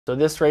So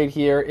this right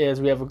here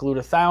is, we have a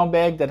glutathione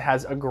bag that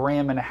has 1.5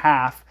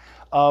 grams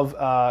of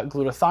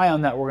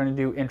glutathione that we're going to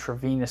do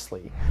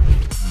intravenously.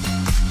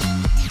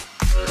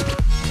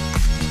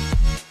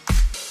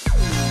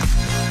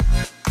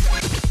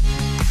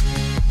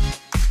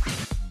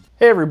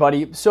 Hey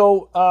everybody,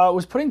 so I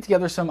was putting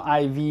together some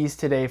IVs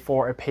today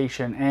for a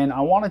patient, and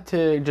I wanted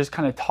to just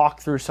kind of talk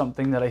through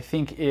something that I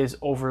think is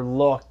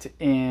overlooked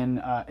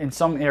in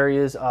some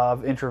areas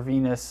of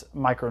intravenous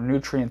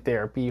micronutrient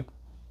therapy,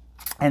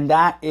 and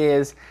that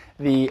is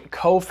the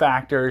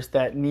cofactors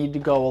that need to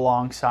go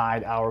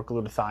alongside our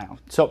glutathione.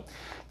 So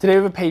today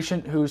we have a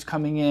patient who's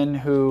coming in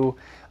who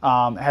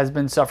has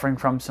been suffering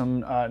from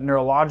some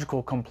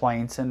neurological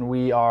complaints, and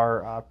we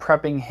are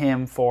prepping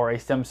him for a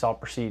stem cell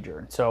procedure.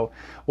 And so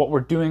what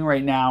we're doing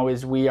right now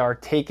is we are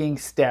taking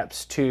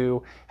steps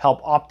to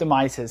help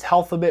optimize his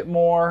health a bit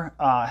more,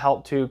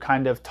 help to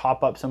kind of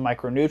top up some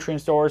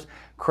micronutrient stores,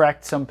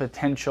 correct some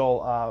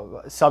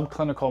potential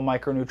subclinical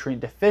micronutrient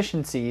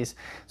deficiencies,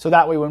 so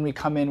that way when we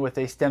come in with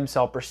a stem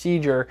cell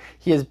procedure,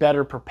 he is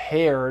better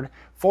prepared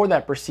for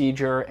that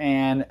procedure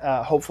and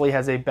hopefully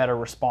has a better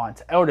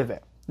response out of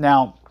it.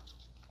 Now,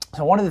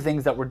 so one of the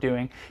things that we're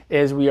doing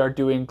is we are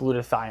doing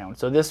glutathione.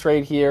 So this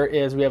right here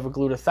is, we have a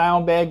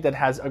glutathione bag that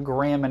has 1.5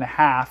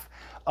 grams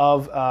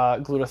of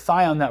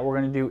glutathione that we're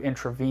going to do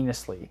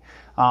intravenously.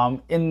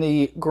 In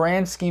the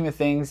grand scheme of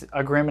things,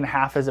 1.5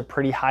 grams is a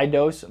pretty high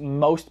dose.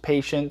 Most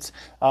patients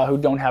who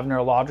don't have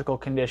neurological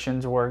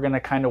conditions, we're going to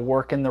kind of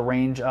work in the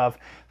range of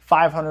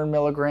 500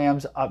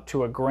 milligrams up to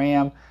 1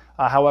 gram.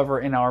 However,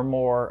 in our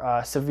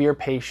more severe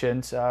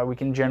patients, we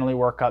can generally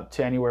work up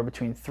to anywhere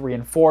between 3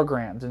 and 4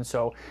 grams. And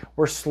so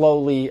we're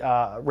slowly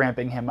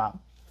ramping him up.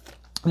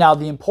 Now,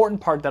 the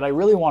important part that I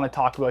really want to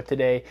talk about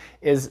today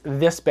is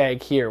this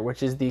bag here,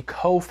 which is the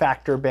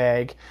cofactor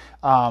bag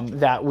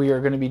that we are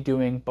going to be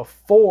doing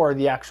before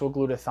the actual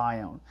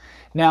glutathione.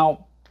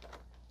 Now,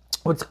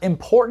 what's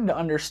important to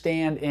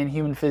understand in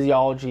human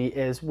physiology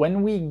is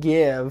when we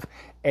give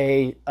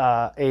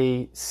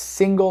a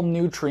single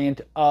nutrient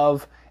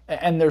of,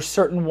 and there's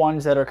certain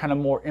ones that are kind of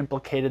more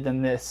implicated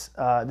than this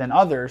than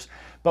others,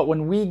 but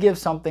when we give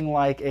something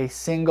like a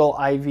single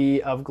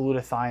IV of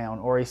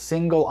glutathione or a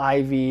single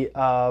IV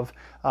of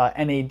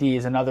NAD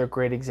is another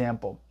great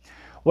example.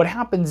 What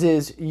happens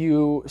is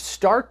you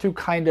start to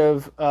kind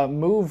of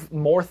move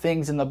more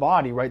things in the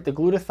body, right? The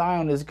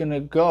glutathione is going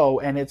to go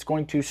and it's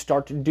going to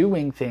start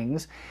doing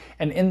things,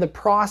 and in the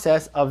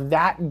process of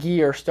that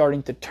gear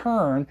starting to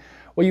turn,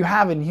 what you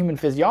have in human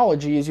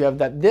physiology is you have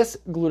that this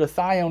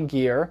glutathione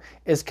gear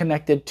is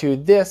connected to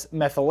this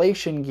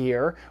methylation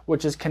gear,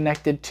 which is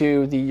connected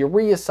to the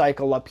urea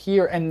cycle up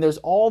here, and there's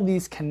all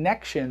these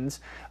connections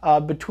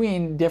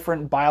between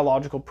different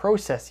biological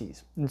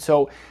processes. And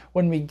so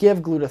when we give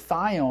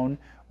glutathione,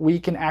 we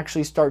can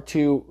actually start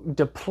to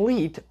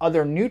deplete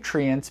other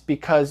nutrients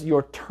because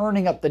you're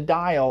turning up the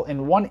dial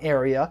in one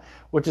area,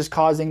 which is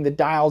causing the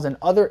dials in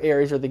other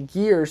areas or the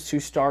gears to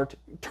start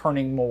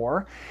turning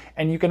more.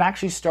 And you can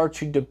actually start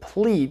to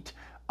deplete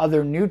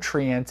other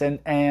nutrients, and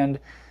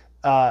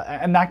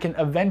that can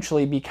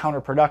eventually be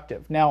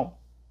counterproductive. Now,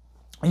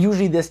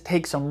 usually this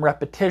takes some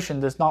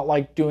repetition. It's not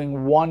like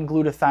doing one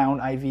glutathione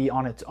IV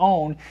on its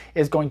own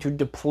is going to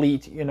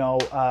deplete,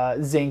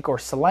 zinc or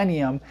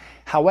selenium.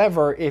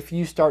 However, if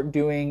you start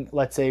doing,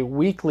 let's say,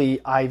 weekly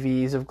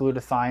IVs of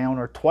glutathione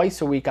or twice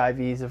a week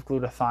IVs of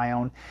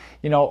glutathione,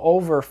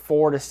 over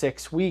 4 to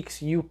 6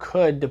 weeks, you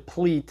could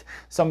deplete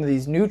some of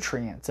these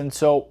nutrients. And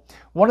so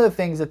one of the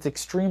things that's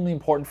extremely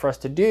important for us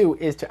to do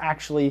is to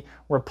actually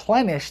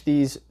replenish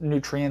these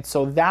nutrients,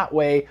 so that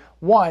way,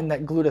 one,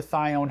 that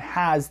glutathione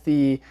has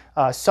the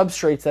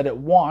substrates that it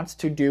wants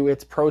to do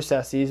its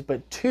processes,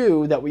 but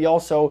two, that we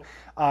also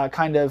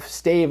kind of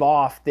stave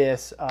off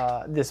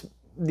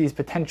these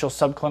potential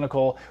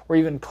subclinical or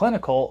even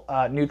clinical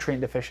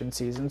nutrient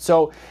deficiencies. And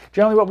so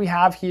generally what we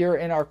have here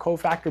in our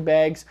cofactor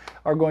bags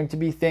are going to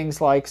be things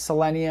like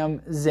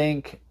selenium,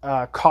 zinc,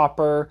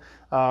 copper.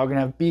 We're going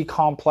to have B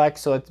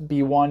complex, so it's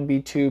B1,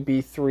 B2,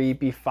 B3,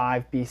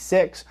 B5,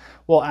 B6.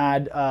 We'll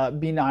add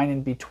B9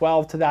 and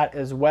B12 to that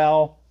as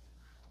well.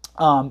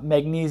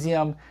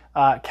 Magnesium,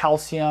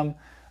 calcium.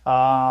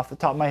 Off the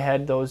top of my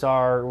head, those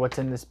are what's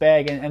in this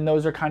bag, and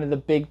those are kind of the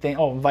big thing.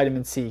 Oh,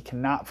 vitamin C,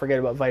 cannot forget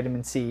about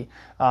vitamin C,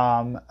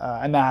 and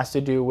that has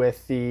to do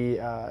with the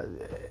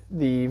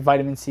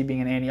vitamin C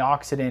being an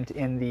antioxidant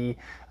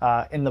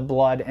in the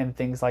blood and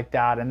things like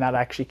that, and that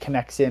actually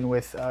connects in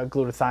with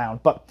glutathione.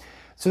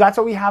 So that's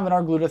what we have in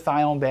our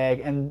glutathione bag,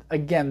 and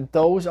again,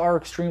 those are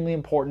extremely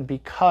important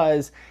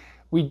because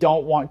we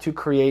don't want to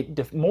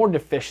create more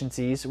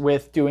deficiencies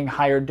with doing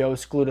higher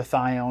dose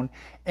glutathione,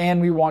 and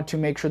we want to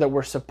make sure that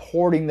we're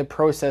supporting the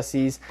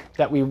processes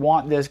that we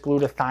want this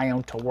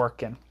glutathione to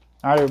work in.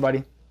 All right,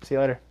 everybody, see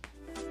you later.